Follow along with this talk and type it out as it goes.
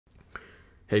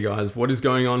Hey guys, what is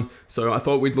going on? So I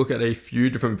thought we'd look at a few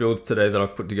different builds today that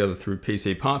I've put together through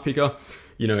PC Part Picker.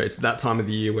 You know, it's that time of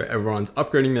the year where everyone's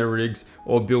upgrading their rigs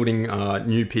or building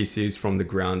new PCs from the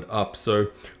ground up. So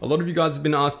a lot of you guys have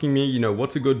been asking me, you know,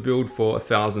 what's a good build for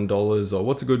 $1,000 or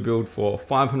what's a good build for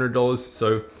 $500?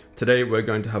 So today we're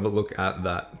going to have a look at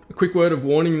that. A quick word of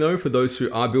warning though, for those who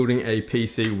are building a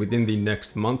PC within the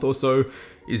next month or so,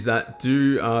 is that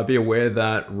do be aware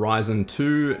that Ryzen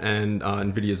 2 and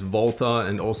NVIDIA's Volta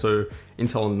and also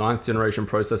Intel 9th generation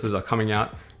processors are coming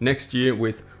out next year,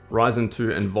 with Ryzen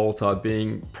 2 and Volta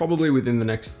being probably within the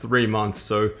next 3 months.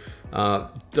 So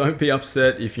don't be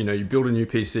upset if you build a new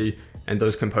PC and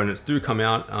those components do come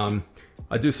out.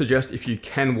 I do suggest if you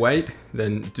can wait,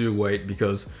 then do wait,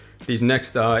 because these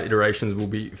next iterations will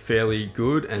be fairly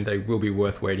good and they will be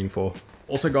worth waiting for.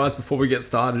 Also guys, before we get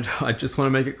started, I just want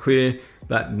to make it clear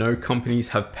that no companies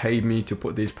have paid me to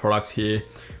put these products here.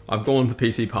 I've gone to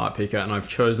PC Part Picker and I've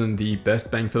chosen the best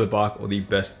bang for the buck or the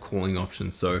best cooling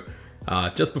option. So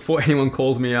just before anyone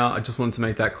calls me out, I just wanted to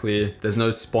make that clear. There's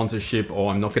no sponsorship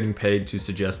or I'm not getting paid to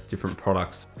suggest different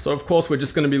products. So of course, we're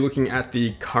just going to be looking at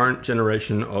the current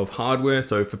generation of hardware.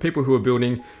 So for people who are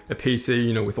building a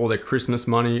PC, with all their Christmas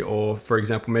money, or for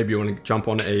example, maybe you want to jump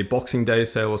on a Boxing Day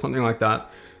sale or something like that.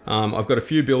 I've got a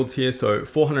few builds here, so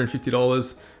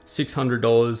 $450,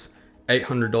 $600,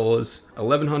 $800,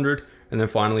 $1,100, and then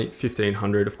finally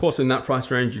 $1,500. Of course, in that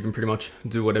price range, you can pretty much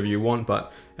do whatever you want,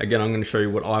 but again, I'm going to show you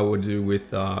what I would do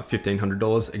with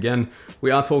 $1,500. Again,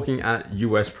 we are talking at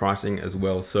US pricing as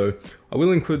well, so I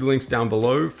will include the links down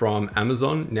below from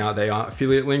Amazon. Now, they are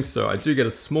affiliate links, so I do get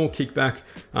a small kickback,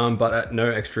 but at no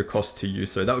extra cost to you,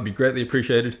 so that would be greatly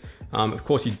appreciated. Of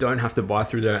course, you don't have to buy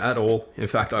through there at all. In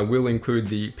fact, I will include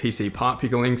the PC Part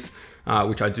Picker links,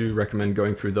 which I do recommend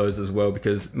going through those as well,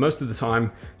 because most of the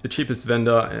time the cheapest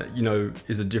vendor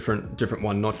is a different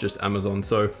one, not just Amazon.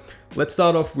 So let's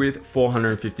start off with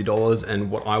 $450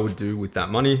 and what I would do with that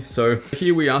money. So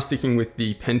here we are sticking with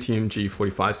the Pentium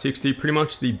G4560, pretty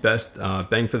much the best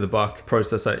bang for the buck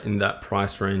processor in that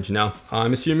price range. Now,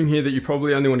 I'm assuming here that you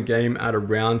probably only want to game at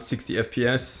around 60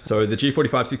 FPS. So the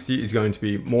G4560 is going to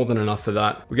be more than enough for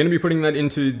that. We're going to be putting that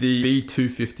into the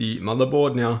B250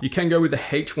 motherboard. Now, you can go with the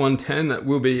H110, that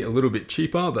will be a little bit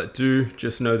cheaper, but do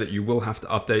just know that you will have to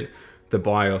update the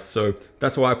BIOS. So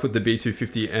that's why I put the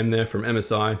B250M there from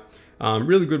MSI.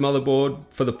 Really good motherboard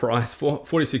for the price.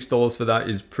 $46 for that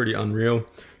is pretty unreal.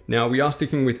 Now, we are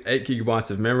sticking with 8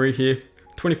 GB of memory here,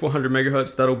 2400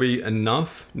 megahertz, that'll be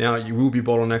enough. Now, you will be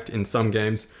bottlenecked in some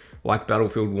games like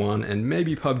Battlefield 1 and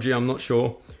maybe PUBG, I'm not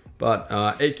sure, but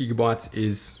 8 GB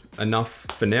is enough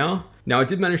for now. Now, I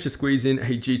did manage to squeeze in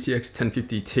a GTX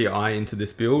 1050 Ti into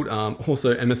this build,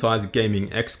 also MSI's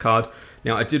Gaming X card.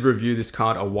 Now, I did review this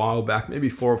card a while back, maybe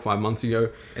 4 or 5 months ago,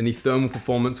 and the thermal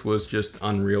performance was just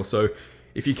unreal. So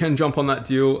if you can jump on that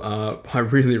deal, I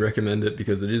really recommend it,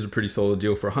 because it is a pretty solid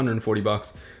deal for 140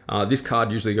 bucks. This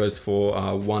card usually goes for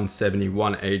 170,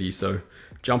 180, so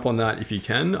jump on that if you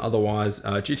can. Otherwise,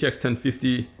 GTX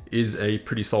 1050 is a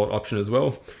pretty solid option as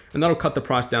well. And that'll cut the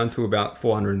price down to about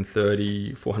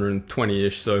 430,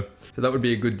 420-ish. So that would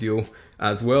be a good deal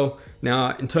as well.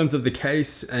 Now, in terms of the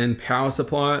case and power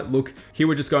supply, look, here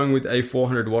we're just going with a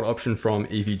 400 watt option from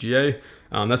EVGA.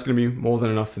 That's gonna be more than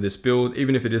enough for this build,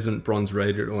 even if it isn't bronze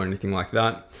rated or anything like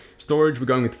that. Storage, we're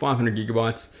going with 500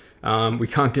 gigabytes. We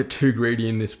can't get too greedy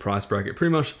in this price bracket.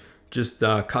 Pretty much just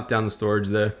cut down the storage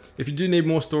there. If you do need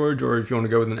more storage, or if you want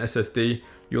to go with an SSD,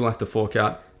 you'll have to fork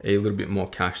out a little bit more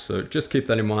cash. So just keep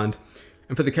that in mind.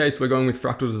 And for the case, we're going with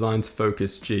Fractal Design's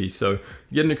Focus G. So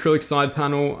you get an acrylic side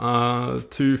panel,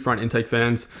 2 front intake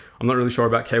fans. I'm not really sure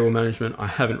about cable management. I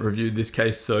haven't reviewed this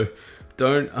case, so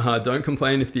don't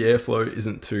complain if the airflow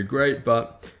isn't too great,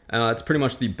 but it's pretty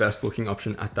much the best looking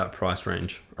option at that price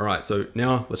range. All right, so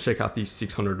now let's check out the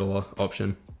 $600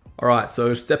 option. All right,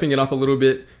 so stepping it up a little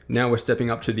bit, now we're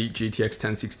stepping up to the GTX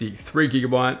 1060 3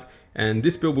 GB, and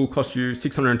this build will cost you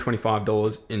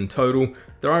 $625 in total.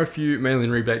 There are a few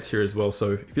mail-in rebates here as well,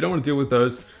 so if you don't want to deal with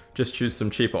those, just choose some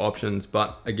cheaper options.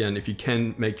 But again, if you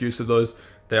can make use of those,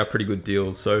 they are pretty good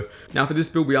deals. So now for this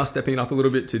build, we are stepping it up a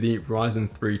little bit to the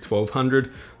Ryzen 3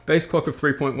 1200. Base clock of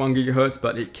 3.1 gigahertz,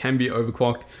 but it can be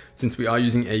overclocked since we are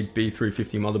using a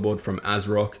B350 motherboard from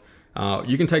ASRock.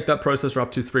 You can take that processor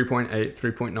up to 3.8,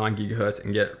 3.9 gigahertz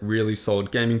and get really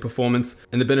solid gaming performance.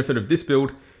 And the benefit of this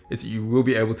build is that you will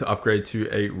be able to upgrade to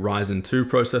a Ryzen 2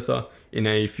 processor in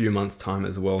a few months time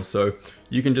as well. So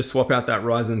you can just swap out that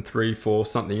Ryzen 3 for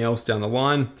something else down the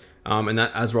line, and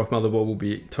that ASRock motherboard will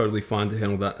be totally fine to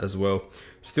handle that as well.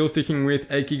 Still sticking with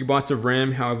 8 GB of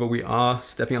RAM, however we are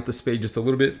stepping up the speed just a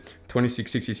little bit,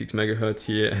 2666 megahertz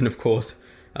here, and of course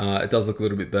It does look a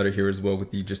little bit better here as well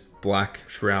with the just black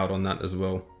shroud on that as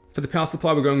well. For the power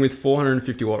supply, we're going with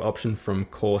 450 watt option from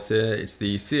Corsair. It's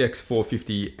the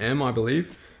CX450M, I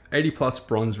believe. 80 plus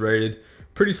bronze rated.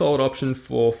 Pretty solid option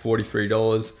for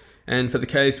 $43. And for the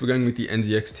case, we're going with the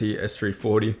NZXT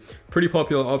S340. Pretty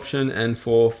popular option, and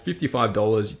for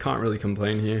 $55, you can't really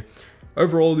complain here.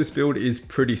 Overall, this build is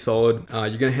pretty solid.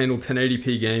 You're going to handle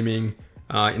 1080p gaming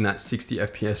in that 60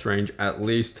 FPS range at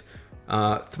least. 3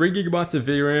 gigabytes of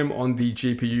VRAM on the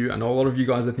GPU. I know a lot of you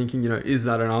guys are thinking, is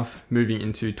that enough moving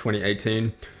into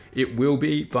 2018? It will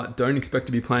be, but don't expect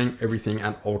to be playing everything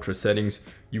at ultra settings.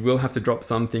 You will have to drop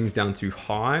some things down to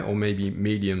high or maybe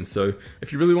medium. So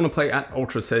if you really want to play at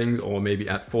ultra settings or maybe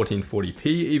at 1440p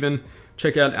even,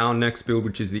 check out our next build,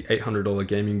 which is the $800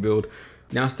 gaming build.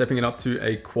 Now stepping it up to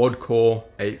a quad-core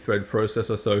 8-thread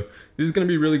processor. So this is going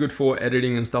to be really good for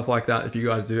editing and stuff like that if you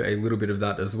guys do a little bit of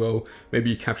that as well. Maybe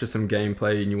you capture some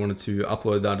gameplay and you wanted to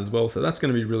upload that as well. So that's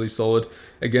going to be really solid.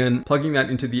 Again, plugging that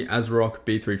into the ASRock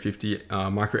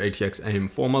B350 Micro ATX AM4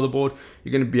 motherboard,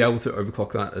 you're going to be able to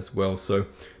overclock that as well. So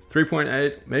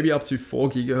 3.8, maybe up to 4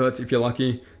 gigahertz if you're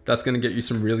lucky. That's going to get you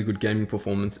some really good gaming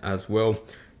performance as well.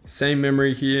 Same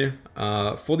memory here.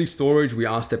 For the storage, we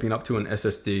are stepping up to an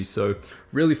SSD, so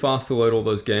really fast to load all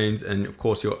those games, and of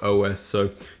course your OS. So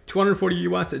 240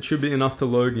 watts, it should be enough to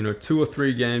load 2 or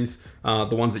 3 games,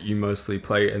 the ones that you mostly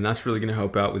play, and that's really going to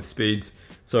help out with speeds.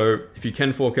 So if you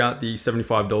can fork out the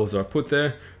 $75 that I put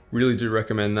there, really do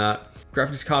recommend that.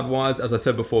 Graphics card wise, as I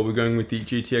said before, we're going with the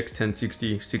GTX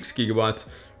 1060 6 gigabytes.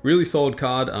 Really solid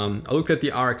card. I looked at the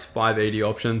RX 580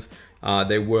 options.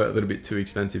 They were a little bit too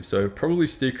expensive, so probably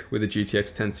stick with the GTX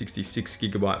 1060 6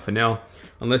 gigabyte for now,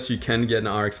 unless you can get an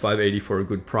RX 580 for a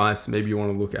good price. Maybe you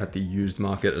want to look at the used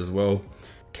market as well.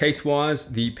 Case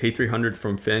wise, the P300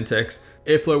 from Fantex.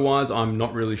 Airflow wise, I'm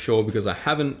not really sure because I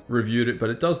haven't reviewed it,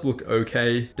 but it does look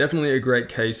okay. Definitely a great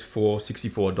case for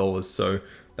 $64, so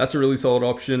that's a really solid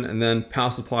option. And then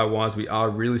power supply wise, we are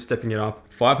really stepping it up.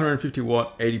 550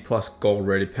 watt, 80 plus gold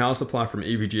rated power supply from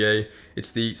EVGA.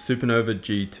 It's the Supernova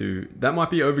G2. That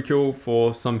might be overkill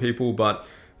for some people, but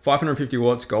 550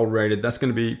 watts gold rated, that's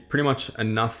going to be pretty much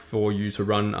enough for you to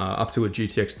run up to a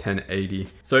GTX 1080.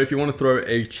 So if you want to throw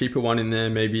a cheaper one in there,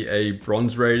 maybe a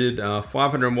bronze rated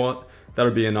 500 watt,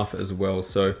 that'll be enough as well.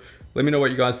 So let me know what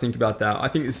you guys think about that. I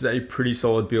think this is a pretty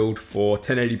solid build for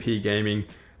 1080p gaming.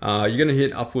 You're going to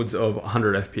hit upwards of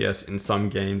 100 FPS in some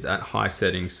games at high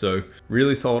settings, so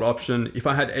really solid option. If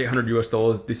I had $800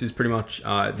 US, this is pretty much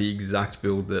the exact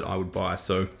build that I would buy.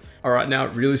 So all right, now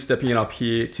really stepping it up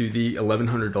here to the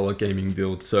 $1,100 gaming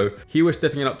build. So here we're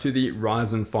stepping it up to the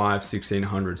Ryzen 5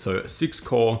 1600, so a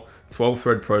 6-core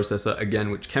 12-thread processor, again,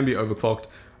 which can be overclocked.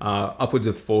 Upwards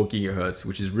of 4 gigahertz,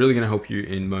 which is really going to help you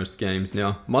in most games.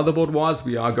 Now, motherboard wise,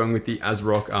 we are going with the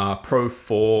ASRock Pro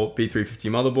 4 B350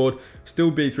 motherboard.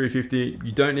 Still B350.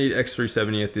 You don't need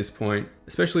X370 at this point,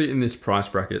 especially in this price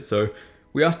bracket. So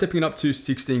we are stepping it up to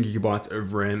 16 gigabytes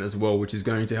of RAM as well, which is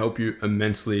going to help you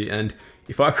immensely. And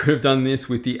if I could have done this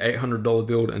with the $800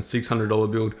 build and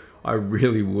 $600 build, I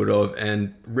really would have.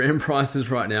 And RAM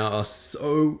prices right now are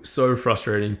so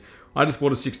frustrating. I just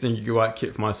bought a 16 gigabyte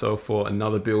kit for myself for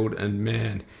another build, and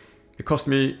man, it cost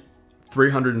me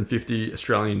 350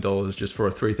 Australian dollars just for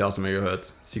a 3000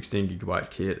 megahertz 16 gigabyte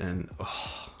kit, and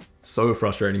so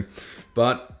frustrating.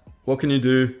 But what can you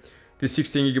do? This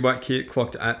 16 gigabyte kit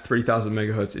clocked at 3000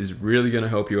 megahertz is really going to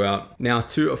help you out. Now,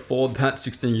 to afford that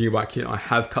 16 gigabyte kit, I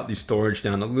have cut the storage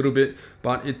down a little bit,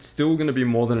 but it's still going to be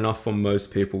more than enough for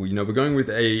most people. We're going with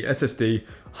a SSD.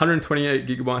 128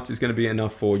 gigabytes is going to be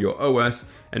enough for your OS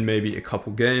and maybe a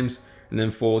couple games. And then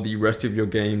for the rest of your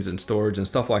games and storage and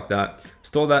stuff like that,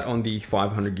 store that on the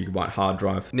 500 gigabyte hard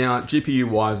drive. Now, GPU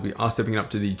wise, we are stepping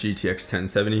up to the GTX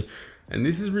 1070. And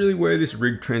this is really where this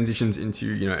rig transitions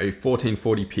into, a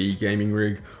 1440p gaming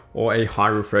rig or a high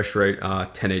refresh rate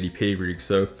 1080p rig.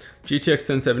 So GTX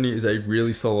 1070 is a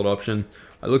really solid option.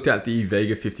 I looked at the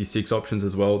Vega 56 options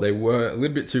as well. They were a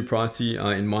little bit too pricey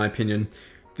in my opinion.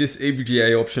 This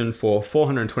EVGA option for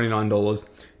 $429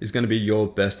 is going to be your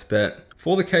best bet.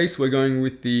 For the case, we're going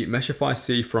with the Meshify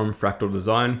C from Fractal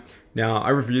Design. Now, I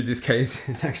reviewed this case,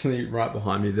 it's actually right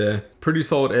behind me there. Pretty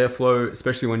solid airflow,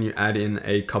 especially when you add in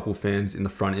a couple fans in the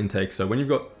front intake. So when you've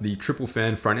got the triple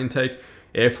fan front intake,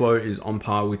 airflow is on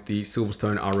par with the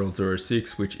Silverstone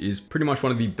RL06, which is pretty much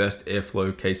one of the best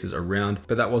airflow cases around,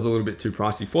 but that was a little bit too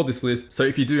pricey for this list. So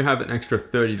if you do have an extra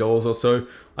 $30 or so,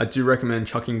 I do recommend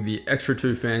chucking the extra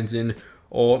 2 fans in,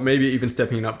 or maybe even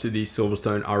stepping it up to the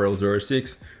Silverstone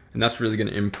RL06. and that's really going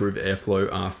to improve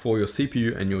airflow for your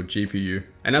CPU and your GPU.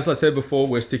 And as I said before,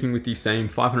 we're sticking with the same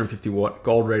 550 watt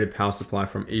gold rated power supply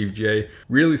from EVGA.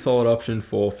 Really solid option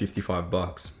for 55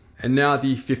 bucks. And now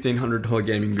the $1,500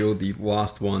 gaming build, the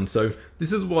last one. So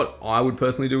this is what I would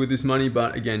personally do with this money,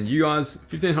 but again, you guys,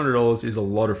 $1,500 is a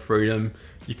lot of freedom.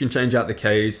 You can change out the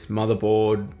case,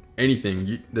 motherboard,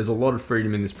 anything. There's a lot of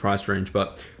freedom in this price range,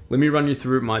 but let me run you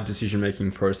through my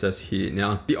decision-making process here.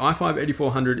 Now, the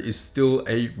i5-8400 is still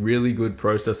a really good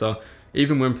processor,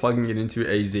 even when plugging it into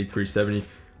a Z370.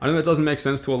 I know that doesn't make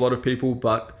sense to a lot of people,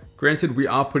 but granted, we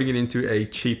are putting it into a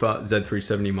cheaper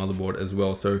Z370 motherboard as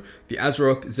well. So the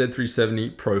ASRock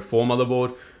Z370 Pro 4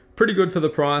 motherboard, pretty good for the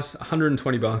price,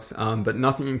 120 bucks, but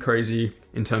nothing crazy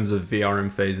in terms of VRM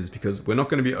phases because we're not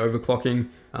going to be overclocking.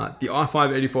 The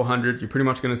i5-8400, you're pretty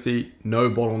much going to see no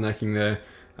bottlenecking there.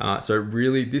 So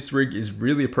really, this rig is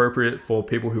really appropriate for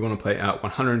people who want to play at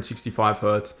 165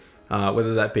 Hertz,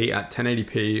 whether that be at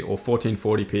 1080p or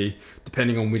 1440p,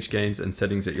 depending on which games and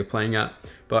settings that you're playing at.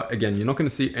 But again, you're not going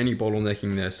to see any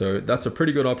bottlenecking there, so that's a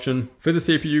pretty good option. For the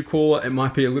CPU cooler, it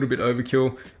might be a little bit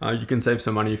overkill. You can save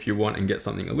some money if you want and get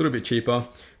something a little bit cheaper.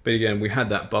 But again, we had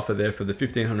that buffer there for the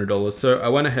 $1,500. So I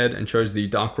went ahead and chose the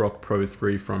Darkrock Pro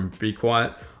 3 from Be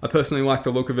Quiet. I personally like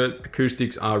the look of it.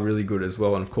 Acoustics are really good as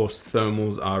well. And of course,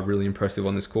 thermals are really impressive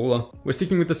on this cooler. We're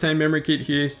sticking with the same memory kit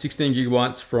here, 16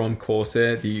 gigabytes from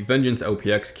Corsair. The Vengeance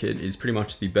LPX kit is pretty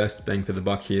much the best bang for the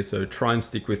buck here. So try and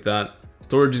stick with that.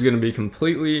 Storage is going to be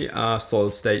completely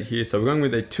solid state here. So we're going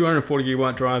with a 240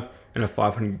 gigabyte drive and a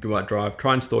 500 gigabyte drive.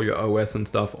 Try and store your OS and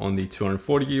stuff on the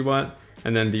 240 gigabyte.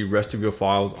 And then the rest of your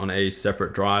files on a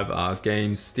separate drive,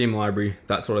 games, Steam library,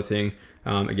 that sort of thing.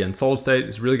 Again, solid state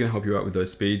is really going to help you out with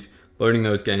those speeds, loading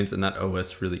those games and that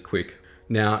OS really quick.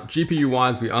 Now, GPU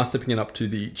wise, we are stepping it up to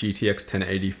the GTX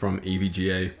 1080 from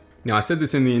EVGA. Now, I said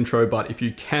this in the intro, but if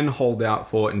you can hold out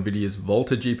for NVIDIA's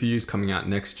Volta GPUs coming out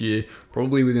next year,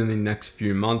 probably within the next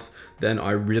few months, then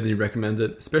I really recommend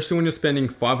it, especially when you're spending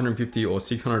 $550 or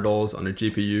 $600 on a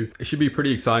GPU. It should be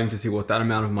pretty exciting to see what that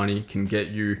amount of money can get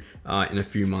you in a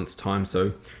few months' time.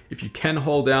 So if you can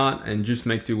hold out and just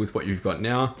make do with what you've got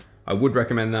now, I would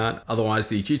recommend that. Otherwise,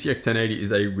 the GTX 1080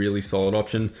 is a really solid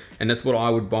option, and that's what I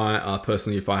would buy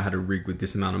personally if I had a rig with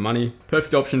this amount of money.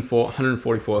 Perfect option for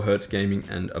 144 Hertz gaming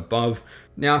and above.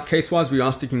 Now, case-wise, we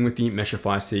are sticking with the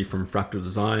Meshify C from Fractal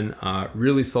Design.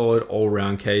 Really solid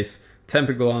all-round case,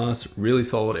 tempered glass, really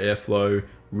solid airflow,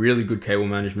 really good cable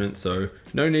management, so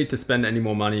no need to spend any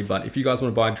more money. But if you guys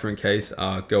want to buy a different case,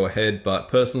 go ahead. But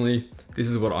personally, this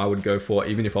is what I would go for,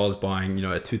 even if I was buying,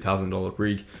 a $2,000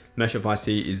 rig. Meshify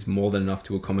C is more than enough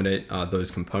to accommodate those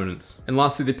components. And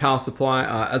lastly, the power supply,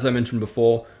 as I mentioned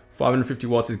before, 550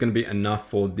 watts is going to be enough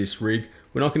for this rig.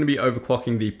 We're not going to be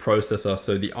overclocking the processor,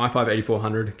 so the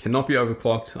i5-8400 cannot be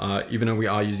overclocked, even though we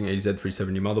are using a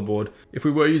Z370 motherboard. If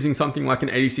we were using something like an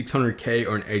 8600K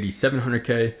or an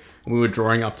 8700K, and we were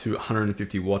drawing up to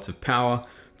 150 watts of power,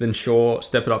 then sure,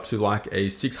 step it up to like a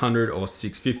 600 or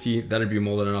 650, that'd be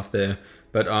more than enough there.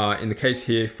 But in the case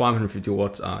here, 550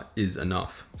 watts is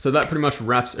enough. So that pretty much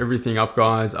wraps everything up,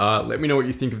 guys. Let me know what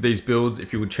you think of these builds,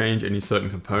 if you would change any certain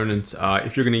components.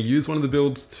 If you're gonna use one of the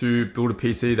builds to build a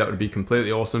PC, that would be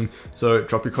completely awesome. So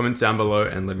drop your comments down below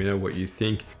and let me know what you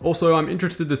think. Also, I'm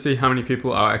interested to see how many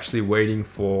people are actually waiting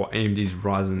for AMD's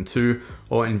Ryzen 2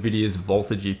 or NVIDIA's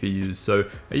Volta GPUs. So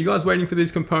are you guys waiting for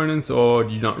these components, or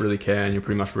do you not really care and you're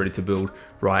pretty much ready to build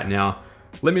right now?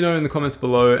 Let me know in the comments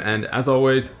below, and as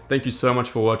always, thank you so much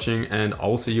for watching, and I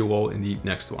will see you all in the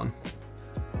next one.